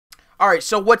Alright,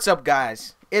 so what's up,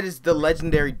 guys? It is the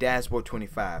Legendary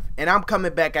Dasboy25, and I'm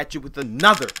coming back at you with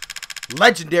another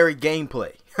legendary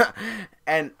gameplay.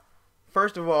 And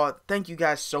first of all, thank you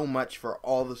guys so much for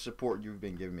all the support you've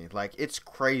been giving me. Like, it's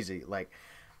crazy. Like,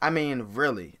 I mean,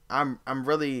 really, I'm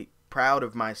really proud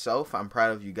of myself. I'm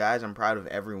proud of you guys. I'm proud of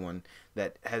everyone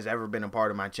that has ever been a part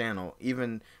of my channel.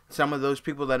 Even some of those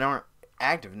people that aren't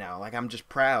active now. Like, I'm just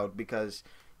proud because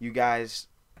you guys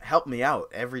help me out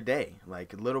every day,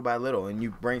 like little by little, and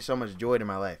you bring so much joy to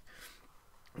my life.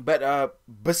 But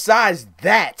besides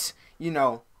that, you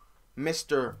know,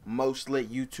 Mr. Most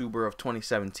Lit YouTuber of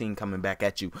 2017 coming back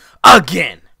at you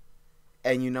again.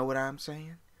 And you know what I'm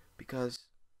saying? Because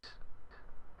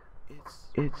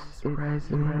it's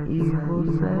Resident Evil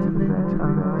 7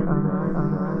 time.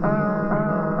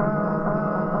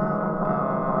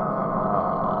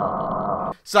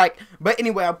 Psych. But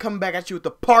anyway, I'm coming back at you with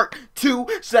the part 2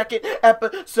 second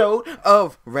episode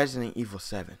of Resident Evil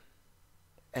 7.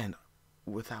 And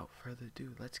without further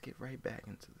ado, let's get right back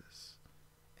into this.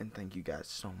 And thank you guys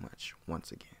so much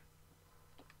once again.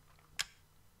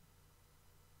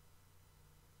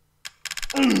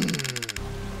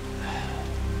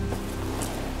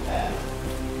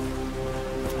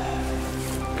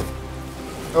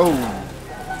 Oh.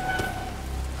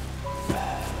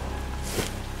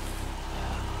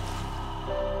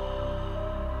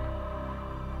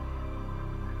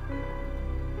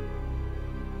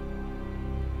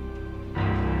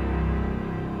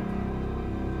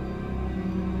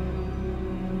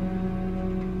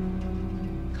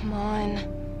 Come on.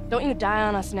 Don't you die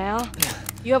on us now.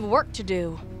 You have work to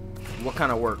do. What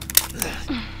kind of work?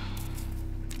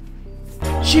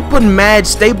 She putting mad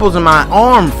staples in my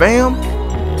arm, fam.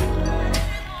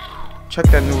 Check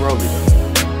that new rollie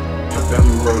though. Check that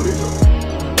new rollie though.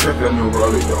 Check that new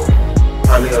rollie though.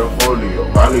 Polio,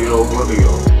 polio.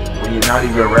 When you're not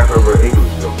even rapping with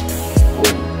English though.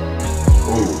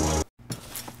 Ooh.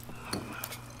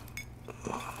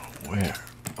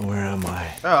 Where am I?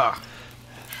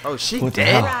 Oh, she What the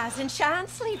dead? hell? Rise and shine,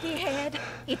 sleepyhead.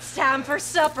 It's time for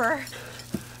supper.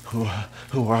 Who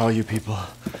are all you people?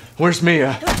 Where's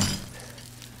Mia?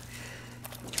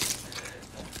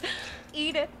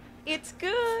 Eat it. It's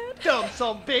good. Dumb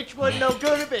some bitch wasn't no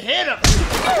good if it hit him.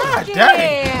 God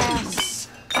dang. Yes.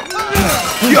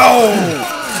 Yo!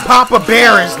 Papa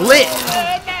Bear is lit.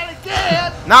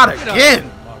 Not again.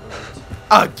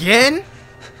 Again?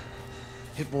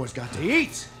 Hit boy's got to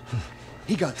eat.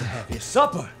 He got to have his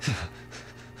supper.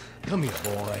 Come here,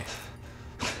 boy.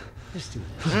 Let's do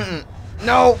this.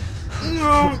 No.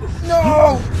 No.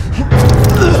 No.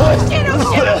 Shit,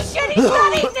 oh shit, he's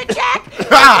not eating it, Jack. He's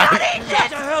not eating Get it.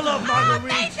 the hell up, I Marguerite.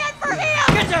 made that for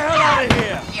him. Get the hell out of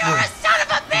here. You're a son of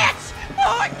a bitch.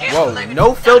 Oh, Whoa,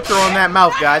 no filter on that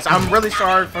mouth, guys. I'm really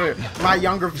sorry for my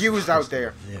younger viewers out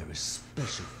there. Very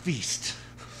special feast.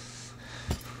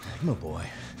 Come on, boy.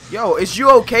 Yo, is you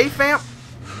okay, fam?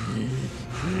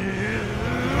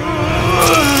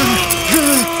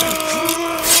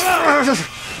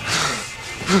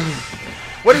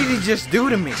 What did he just do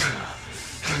to me?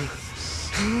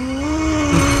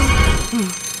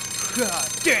 God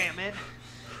damn it.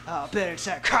 I bet it's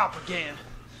that cop again.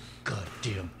 God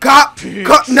damn. Cop!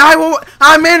 911!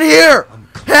 I'm in here!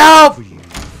 Help!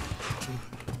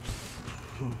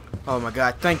 Oh my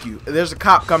god, thank you. There's a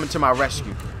cop coming to my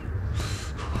rescue.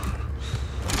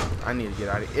 I need to get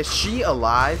out of here. Is she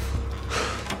alive?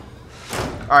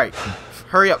 Alright,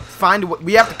 hurry up. Find what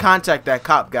we have to contact that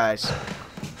cop, guys.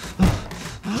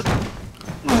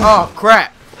 Oh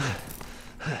crap.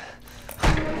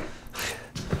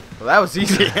 Well, that was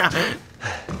easy.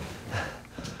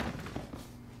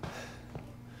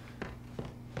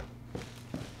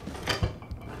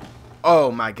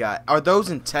 Oh my god. Are those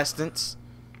intestines?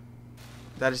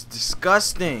 That is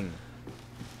disgusting.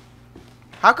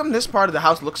 How come this part of the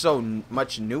house looks so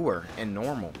much newer and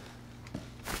normal?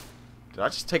 Did I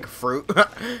just take a fruit?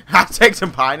 I take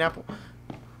some pineapple.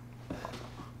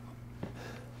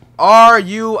 Are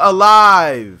you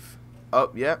alive? Oh,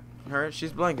 yep. Her,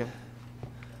 she's blinking.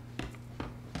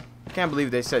 Can't believe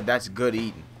they said that's good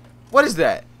eating. What is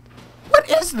that? What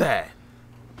is that?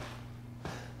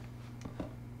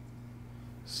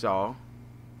 So,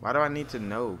 why do I need to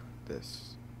know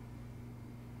this?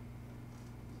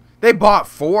 They bought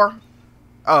 4?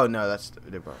 Oh no, that's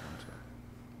they bought 1.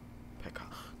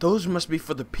 Those must be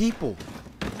for the people.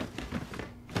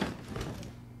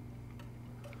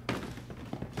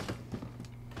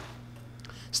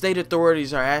 State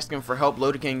authorities are asking for help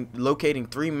locating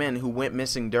 3 men who went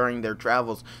missing during their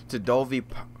travels to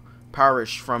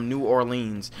Parish from New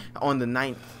Orleans on the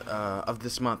 9th of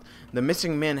this month. The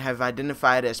missing men have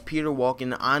identified as Peter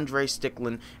Walken, Andre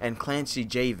Stickland, and Clancy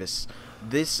Javis.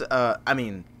 This,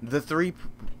 the 3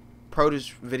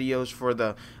 produce videos for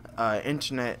the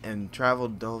internet and travel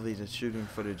Dolby the shooting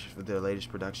footage for their latest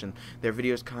production. Their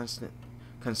videos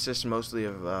consist mostly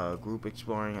of group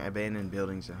exploring abandoned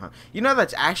buildings and hunt. You know,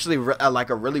 that's actually like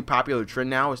a really popular trend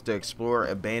now, is to explore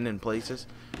abandoned places.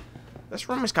 This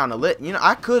room is kind of lit. You know,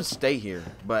 I could stay here,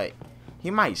 but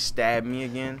he might stab me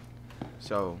again,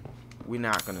 so we're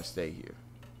not gonna stay here.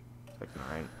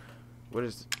 Alright, what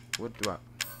do I?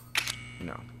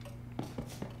 No.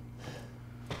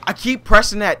 I keep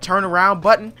pressing that turn around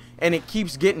button, and it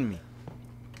keeps getting me.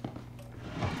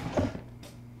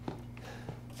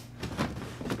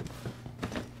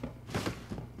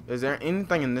 Is there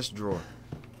anything in this drawer?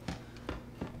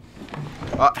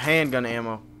 Handgun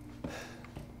ammo.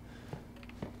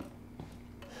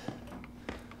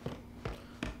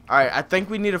 Alright, I think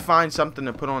we need to find something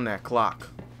to put on that clock.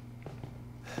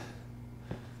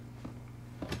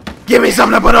 Give me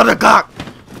something to put on the clock!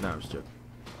 No, I was joking.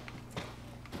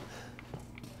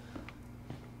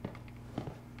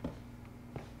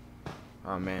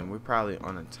 Oh man, we're probably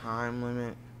on a time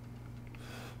limit.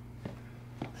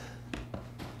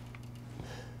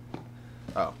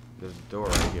 Oh, there's a door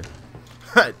right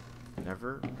here.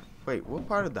 Never. Wait, what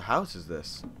part of the house is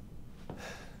this?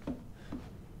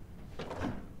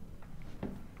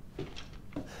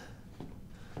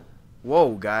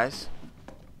 Whoa, guys.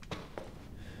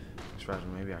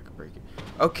 Maybe I could break it.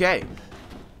 Okay.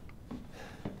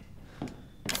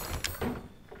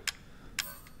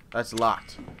 That's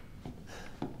locked.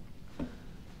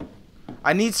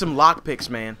 I need some lockpicks,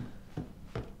 man.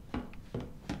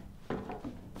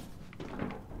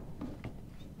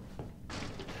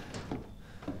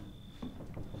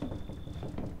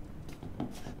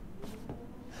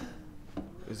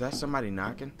 Is that somebody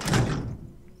knocking?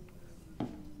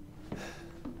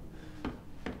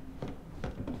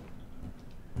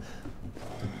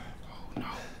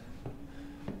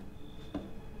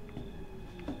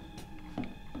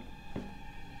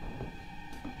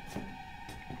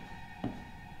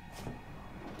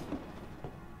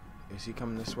 Is he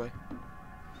coming this way?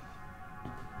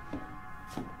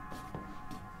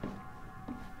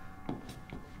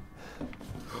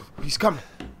 He's coming.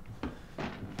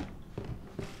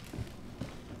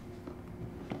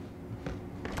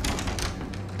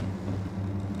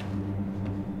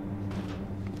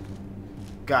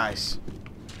 Guys.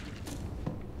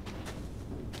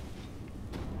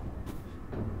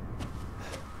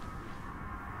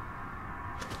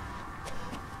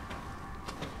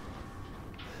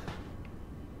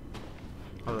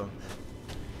 Hold on.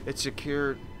 It's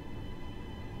secured.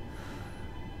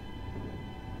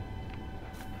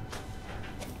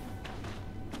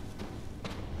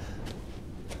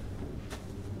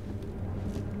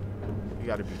 You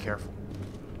gotta be careful.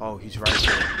 Oh, he's right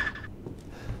there.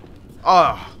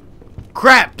 Oh,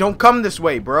 crap! Don't come this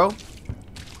way, bro.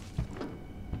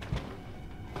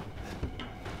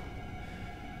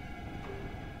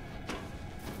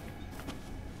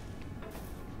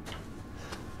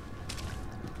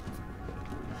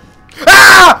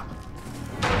 Ah!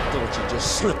 Don't you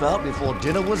just slip out before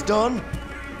dinner was done?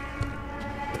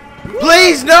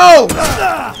 Please, no!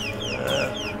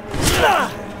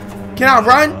 Can I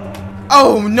run?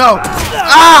 Oh, no.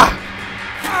 Ah!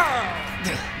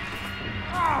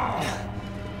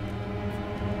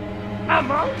 I'm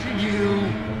on to you.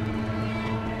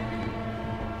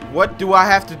 What do I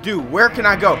have to do? Where can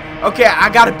I go? Okay, I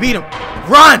gotta beat him.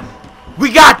 Run! We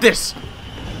got this!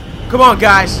 Come on,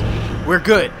 guys. We're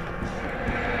good.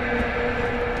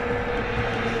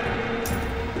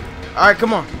 Alright,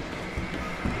 come on.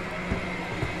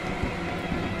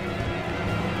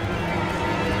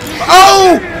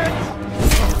 Oh!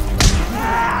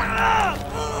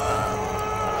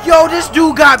 Yo, this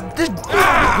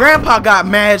grandpa got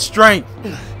mad strength.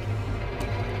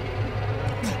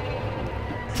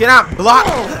 Can I block?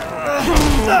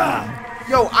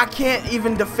 Yo, I can't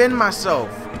even defend myself.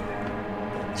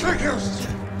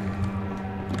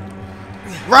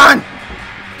 Run!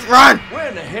 Run! Where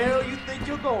in the hell you think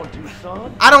you're going to,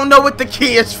 son? I don't know what the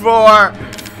key is for.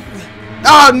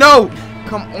 Oh, no!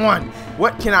 Come on.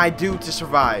 What can I do to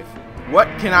survive? What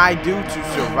can I do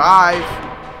to survive?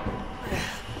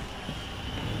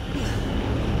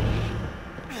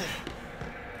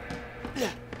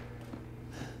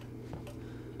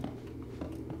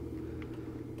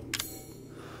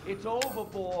 It's over,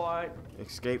 boy.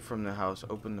 Escape from the house.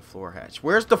 Open the floor hatch.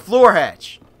 Where's the floor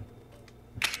hatch?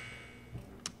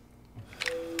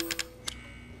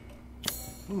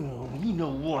 Oh, you know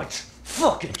what?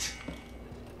 Fuck it!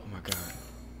 Oh my god.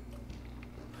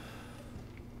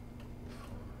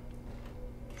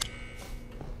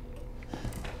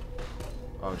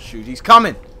 Oh shoot, he's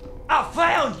coming! I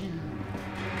found you!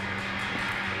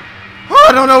 Oh,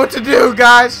 I don't know what to do,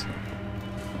 guys!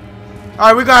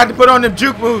 Alright, we're gonna have to put on them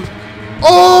juke moves.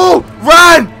 Oh!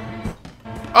 Run!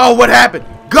 Oh, what happened?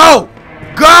 Go!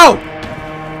 Go!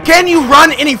 Can you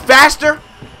run any faster?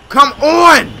 Come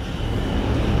on!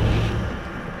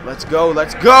 Let's go,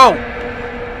 let's go!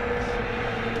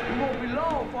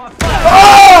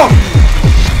 Oh!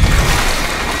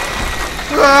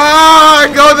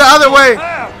 Ah, go the other way!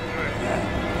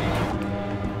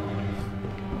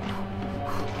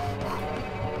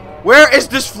 Where is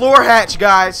this floor hatch,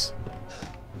 guys?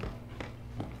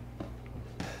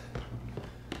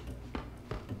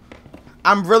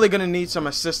 I'm really gonna need some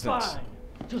assistance. Fine.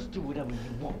 Just do whatever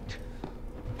you want.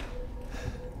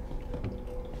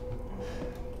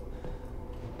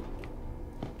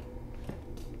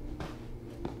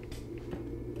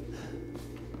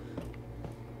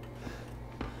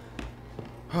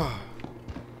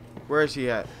 Where is he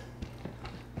at?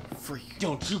 Freak.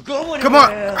 Don't you go anywhere! Come on!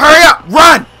 Hurry up!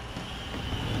 Run!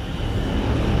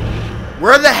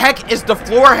 Where the heck is the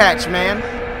floor hatch, man?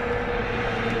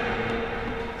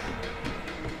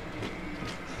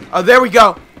 Oh, there we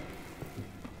go.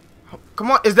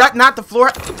 Come on, is that not the floor?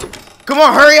 Come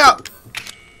on, hurry up!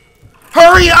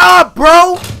 Hurry up,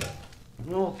 bro!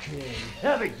 Okay,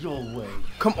 have it your way.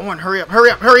 Come on, hurry up, hurry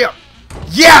up, hurry up!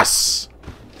 Yes!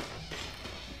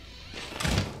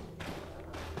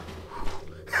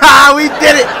 Ha! We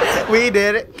did it! We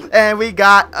did it, and we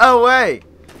got away.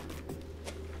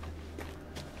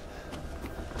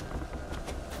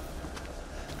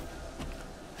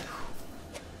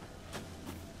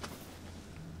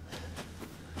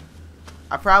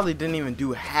 I probably didn't even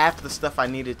do half the stuff I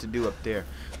needed to do up there.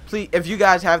 Please, if you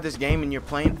guys have this game and you're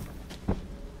playing,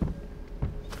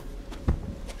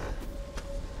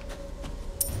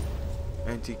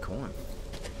 antique coin.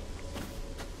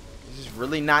 This is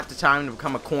really not the time to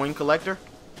become a coin collector.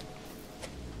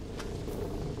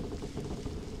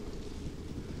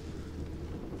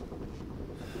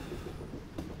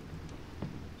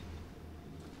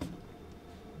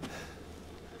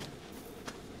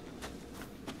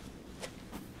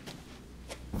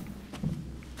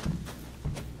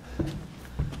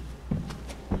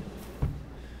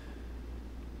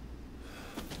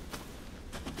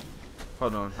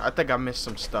 Hold on, I think I missed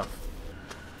some stuff.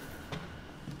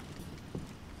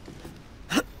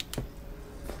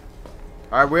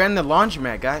 Alright, we're in the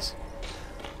laundromat, guys.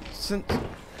 Since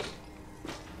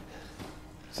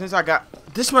I got...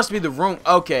 This must be the room.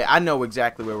 Okay, I know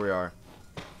exactly where we are.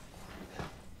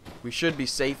 We should be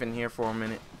safe in here for a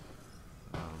minute.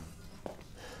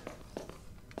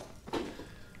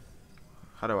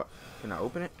 How do I... Can I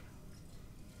open it?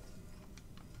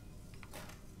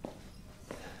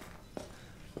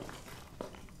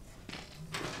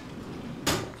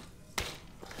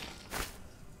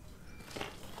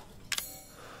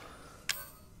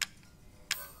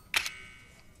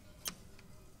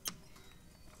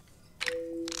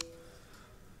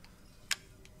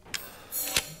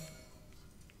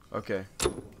 Okay.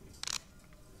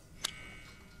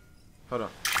 Hold on.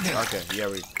 Okay, yeah,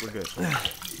 we're good.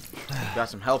 Got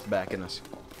some health back in us.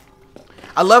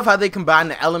 I love how they combine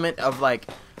the element of like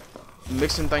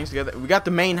mixing things together. We got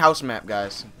the main house map,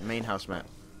 guys. Main house map.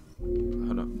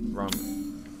 Hold on, wrong.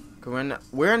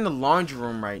 We're in the laundry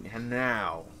room right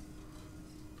now.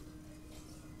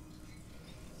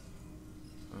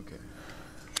 Okay.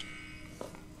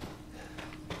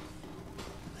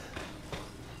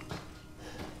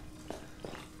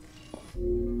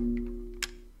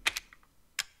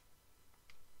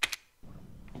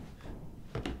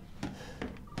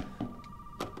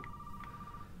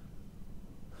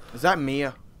 Is that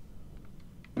Mia?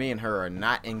 Me and her are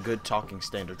not in good talking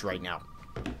standards right now.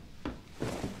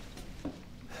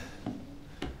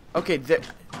 Okay,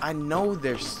 I know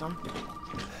there's something.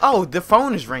 Oh, the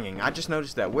phone is ringing. I just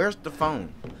noticed that. Where's the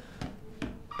phone?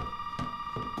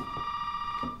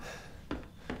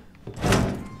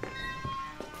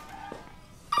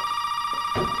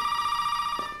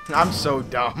 I'm so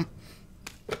dumb.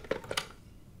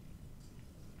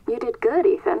 You did good,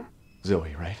 Ethan.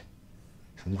 Zoe, right?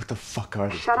 What the fuck are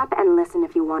these? Shut up and listen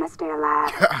if you want to stay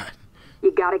alive. God.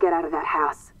 You gotta get out of that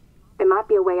house. There might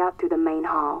be a way out through the main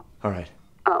hall. All right.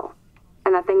 Oh,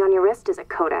 and that thing on your wrist is a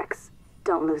codex.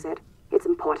 Don't lose it. It's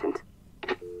important.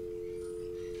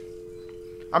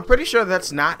 I'm pretty sure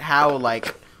that's not how,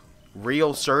 like,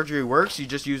 real surgery works. You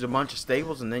just use a bunch of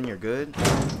staples and then you're good.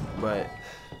 But,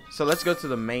 so let's go to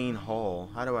the main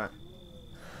hall. How do I...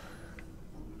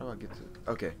 How do I get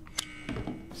to? Okay.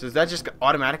 So is that just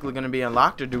automatically going to be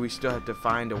unlocked, or do we still have to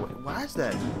find a way? Why is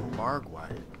that barbed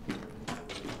wire?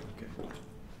 Okay.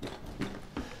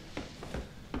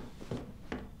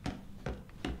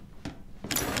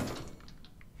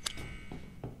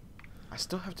 I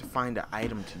still have to find an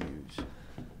item to use.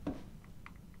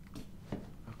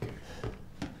 Okay.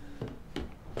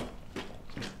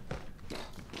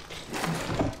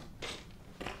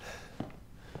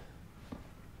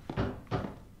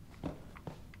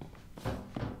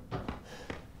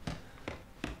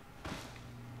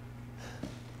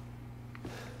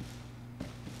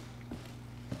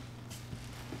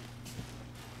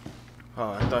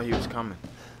 Oh, I thought he was coming.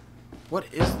 What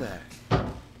is that?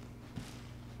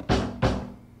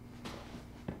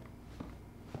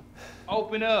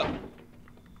 Open up.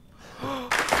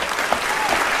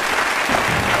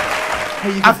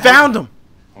 Hey, I found him.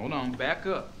 Hold on, back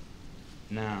up.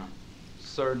 Now,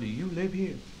 sir, do you live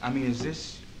here? I mean, is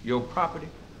this your property?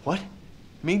 What?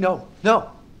 Me? No. No.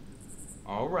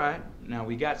 All right. Now,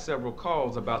 we got several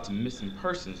calls about some missing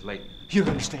persons lately. You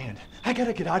don't understand. I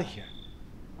gotta get out of here.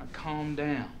 Now, calm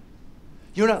down.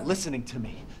 You're not listening to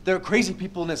me. There are crazy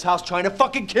people in this house trying to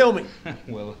fucking kill me.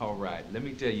 Well, all right. Let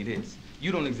me tell you this.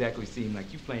 You don't exactly seem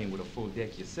like you playing with a full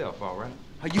deck yourself, all right?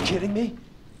 Are you kidding me?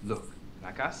 Look,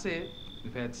 like I said,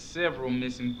 we've had several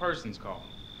missing persons calls.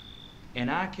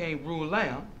 And I can't rule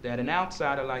out that an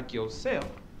outsider like yourself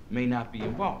may not be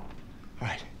involved. All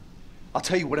right. I'll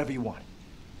tell you whatever you want.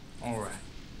 All right.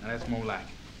 Now, that's more like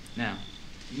it. Now,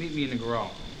 meet me in the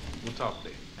garage. We'll talk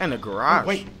there. In the garage.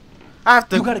 Wait. I have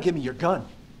to. You gotta give me your gun.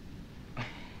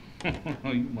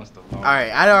 You must have lost. All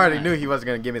right. I already knew he wasn't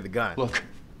gonna give me the gun. Look,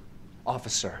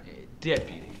 officer.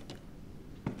 Deputy.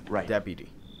 Right. Deputy.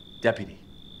 Deputy.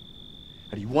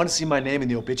 Now, do you want to see my name in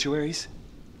the obituaries?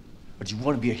 Or do you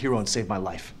want to be a hero and save my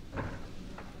life?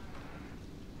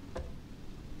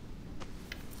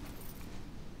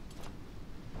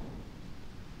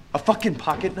 A fucking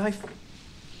pocket knife?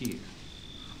 Here.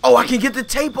 Oh, I can get the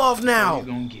tape off All now. you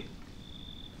gonna get.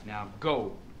 Now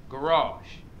go. Garage.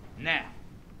 Now.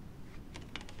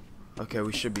 Okay,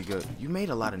 we should be good. You made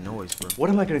a lot of noise, bro. What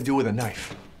am I gonna do with a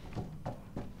knife?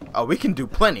 Oh, we can do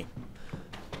plenty.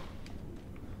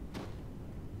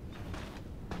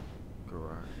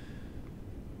 Garage.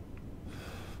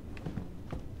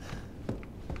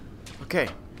 Okay,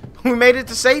 we made it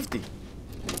to safety.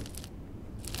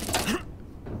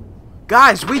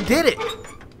 Guys, we did it.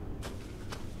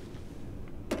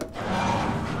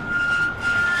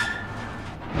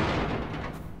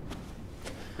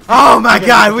 Oh my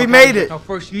God, we made it. Now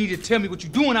first you need to tell me what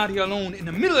you're doing out here alone in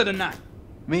the middle of the night.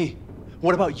 Me?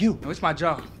 What about you? No, it's my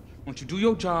job. Won't you do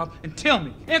your job and tell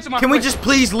me? Answer my Can we question. just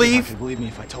please You leave? believe me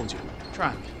if I told you.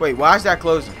 Try me. Wait, why is that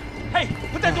closing? Hey,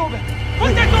 put that door back.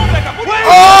 Put that door back up. Put that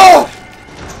Oh!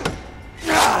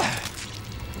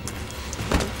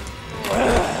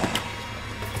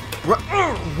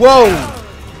 Whoa!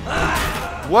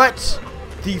 What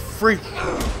the freak?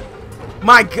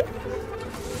 My God!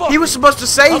 He was supposed to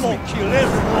save me. Kill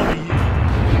every one of you.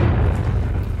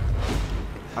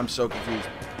 I'm so confused.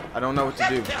 I don't know what to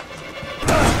do.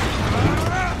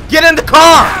 Get in the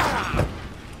car!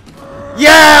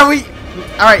 Yeah, we.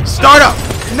 All right, start up.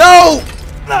 No!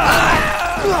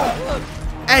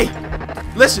 Hey,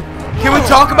 listen. Can we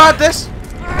talk about this?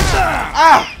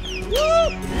 Ah!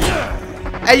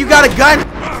 Hey, you got a gun?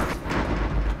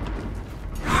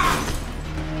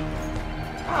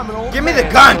 Give me the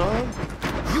gun.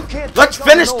 You can't Let's take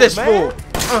on finish an this old fool.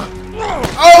 man.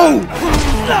 Oh!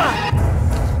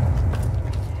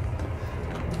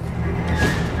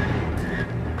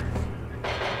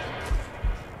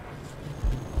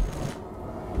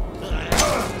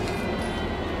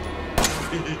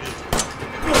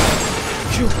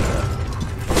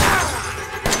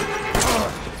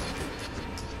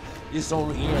 This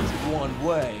only ends one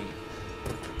way.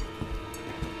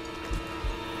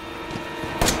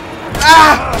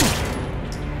 Ah!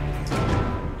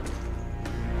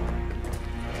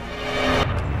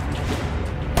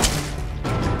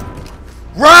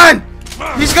 Run!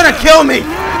 He's gonna kill me!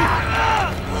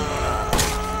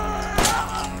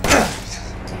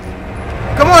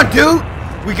 Come on, dude!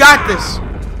 We got this!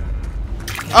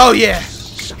 Oh yeah!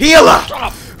 Healer!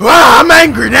 Ah, I'm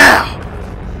angry now!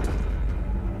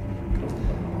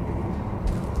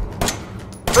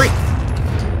 Freak!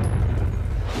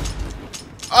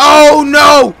 Oh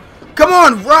no! Come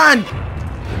on, run!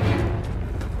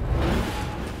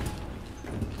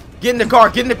 Get in the car,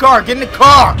 get in the car, get in the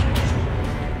car!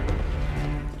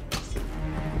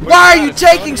 Why are you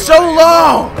taking so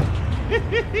long?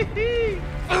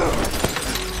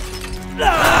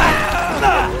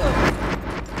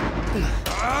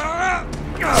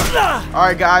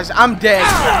 Alright, guys, I'm dead.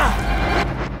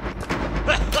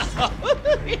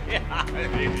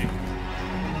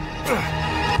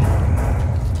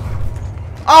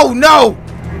 Oh, no!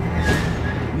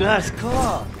 Nice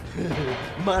car.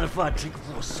 Mind if I take it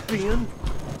for a spin?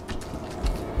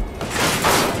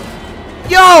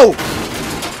 Yo!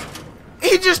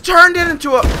 He just turned it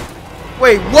into a...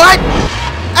 Wait, what?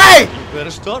 Hey! You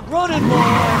better start running, boy.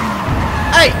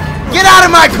 Hey! Get out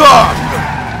of my car!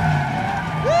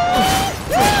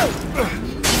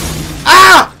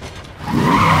 Ah!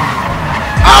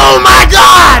 Oh my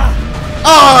God!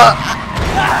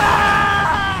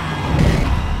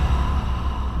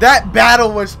 That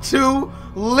battle was too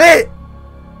lit!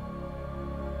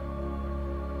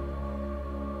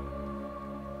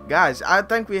 Guys, I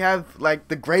think we have like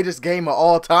the greatest game of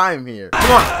all time here.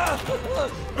 Come on!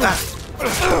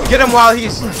 Get him while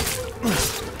he's...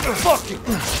 Fuck it.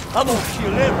 I'm gonna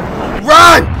kill everybody.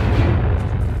 Run!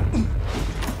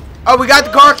 Oh, we got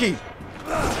the car key.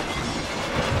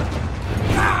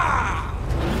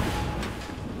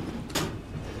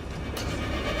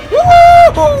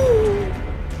 Woo-hoo!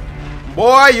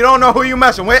 Boy, you don't know who you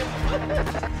messing with.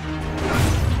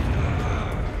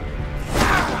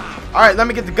 Alright, let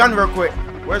me get the gun real quick.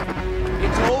 Where's...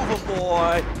 It's over,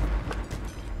 boy.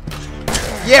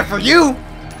 Yeah, for you.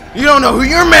 You don't know who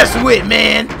you're messing with,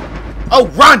 man. Oh,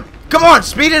 run! Come on,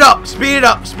 speed it up. Speed it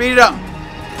up. Speed it up.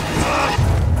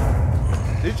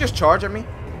 Did you just charge at me?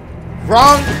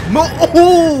 Wrong move.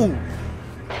 Ooh!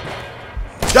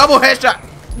 Double headshot.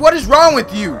 What is wrong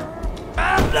with you?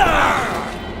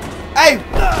 Hey,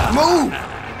 move.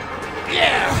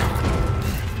 Yeah.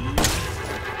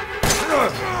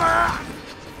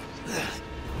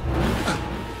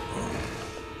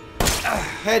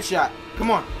 Headshot. Come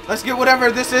on. Let's get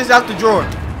whatever this is out the drawer.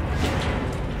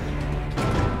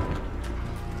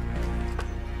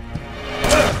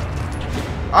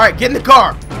 Alright, get in the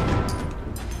car.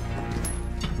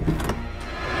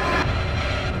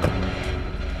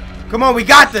 Come on, we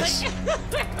got this.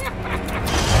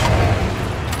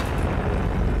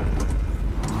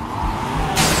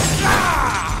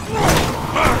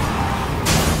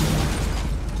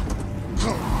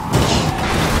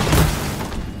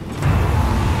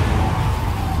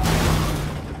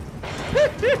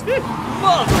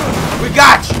 We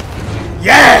got you.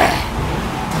 Yeah.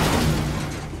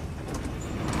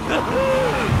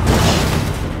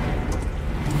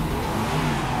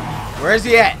 Where's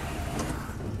he at?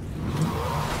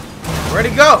 Where'd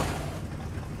he go?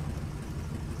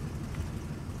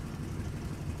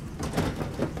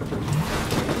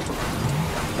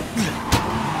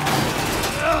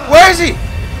 Where is he?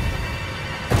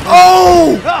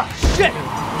 Oh! Ah, shit!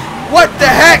 What the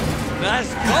heck?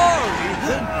 Nice car,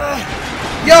 Ethan.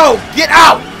 Yo, get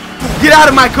out! Get out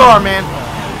of my car, man.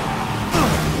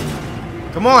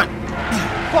 Come on.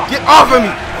 Get off of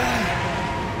me.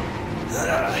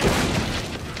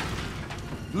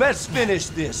 Let's finish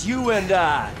this, you and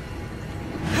I.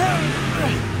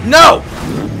 No!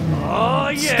 Oh,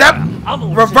 yeah. Step. I'm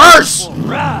gonna Reverse. take you for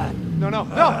a ride. No.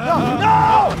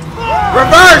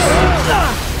 Reverse!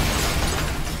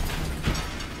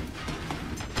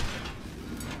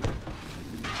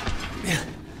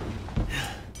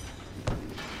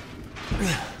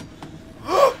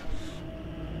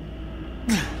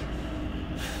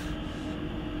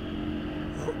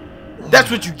 That's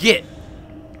what you get.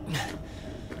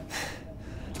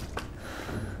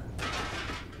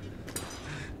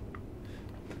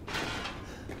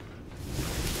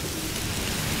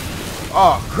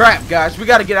 Oh crap, guys, we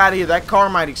gotta get out of here. That car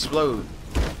might explode.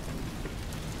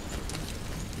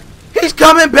 He's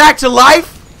coming back to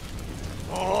life.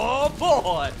 Oh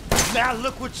boy! Now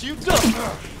look what you've done.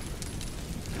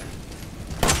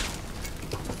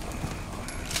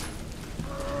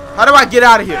 How do I get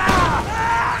out of here?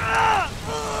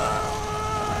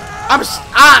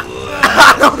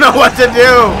 I don't know what to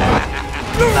do.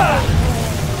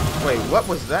 Wait, what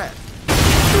was that?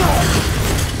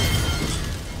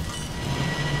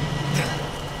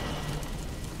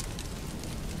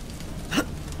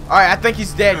 Alright, I think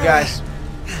he's dead, guys.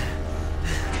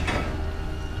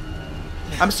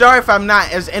 I'm sorry if I'm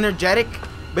not as energetic,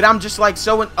 but I'm just like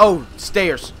so oh,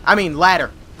 stairs. I mean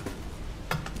ladder.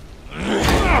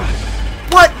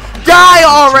 What? Die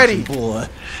already! Boy,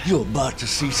 you're about to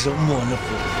see something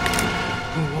wonderful.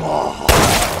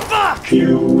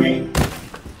 Huey.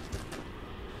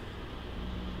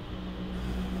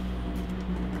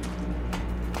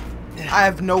 I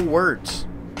have no words.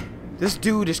 This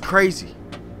dude is crazy.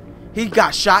 He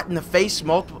got shot in the face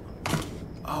multiple...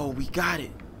 Oh, we got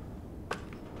it.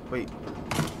 Wait.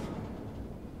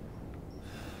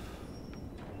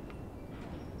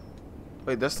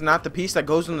 Wait, that's not the piece that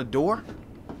goes in the door?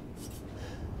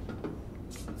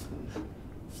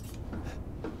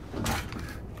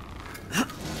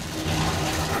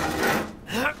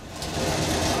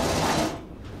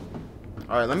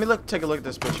 Alright, let me take a look at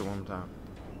this picture one more time.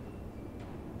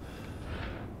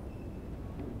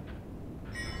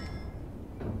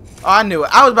 Oh, I knew it.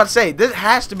 I was about to say, this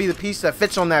has to be the piece that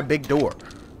fits on that big door.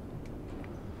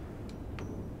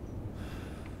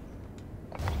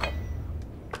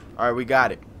 Alright, we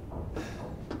got it.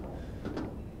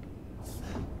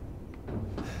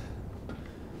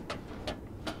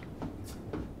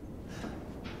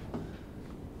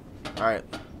 Alright.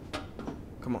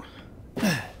 Come on.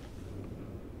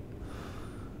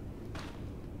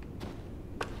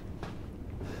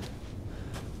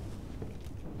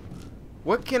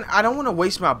 What can... I don't want to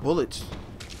waste my bullets.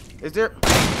 Is there...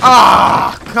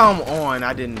 Ah! Come on.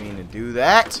 I didn't mean to do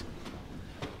that.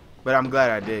 But I'm glad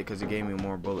I did because it gave me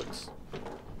more bullets.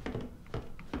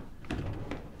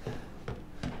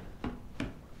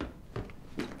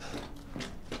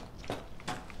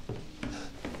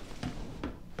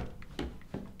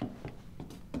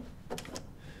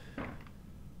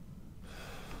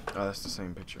 Oh, that's the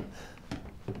same picture.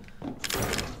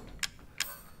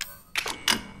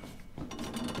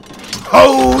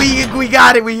 Oh, we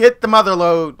got it. We hit the mother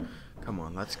load. Come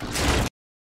on, let's go.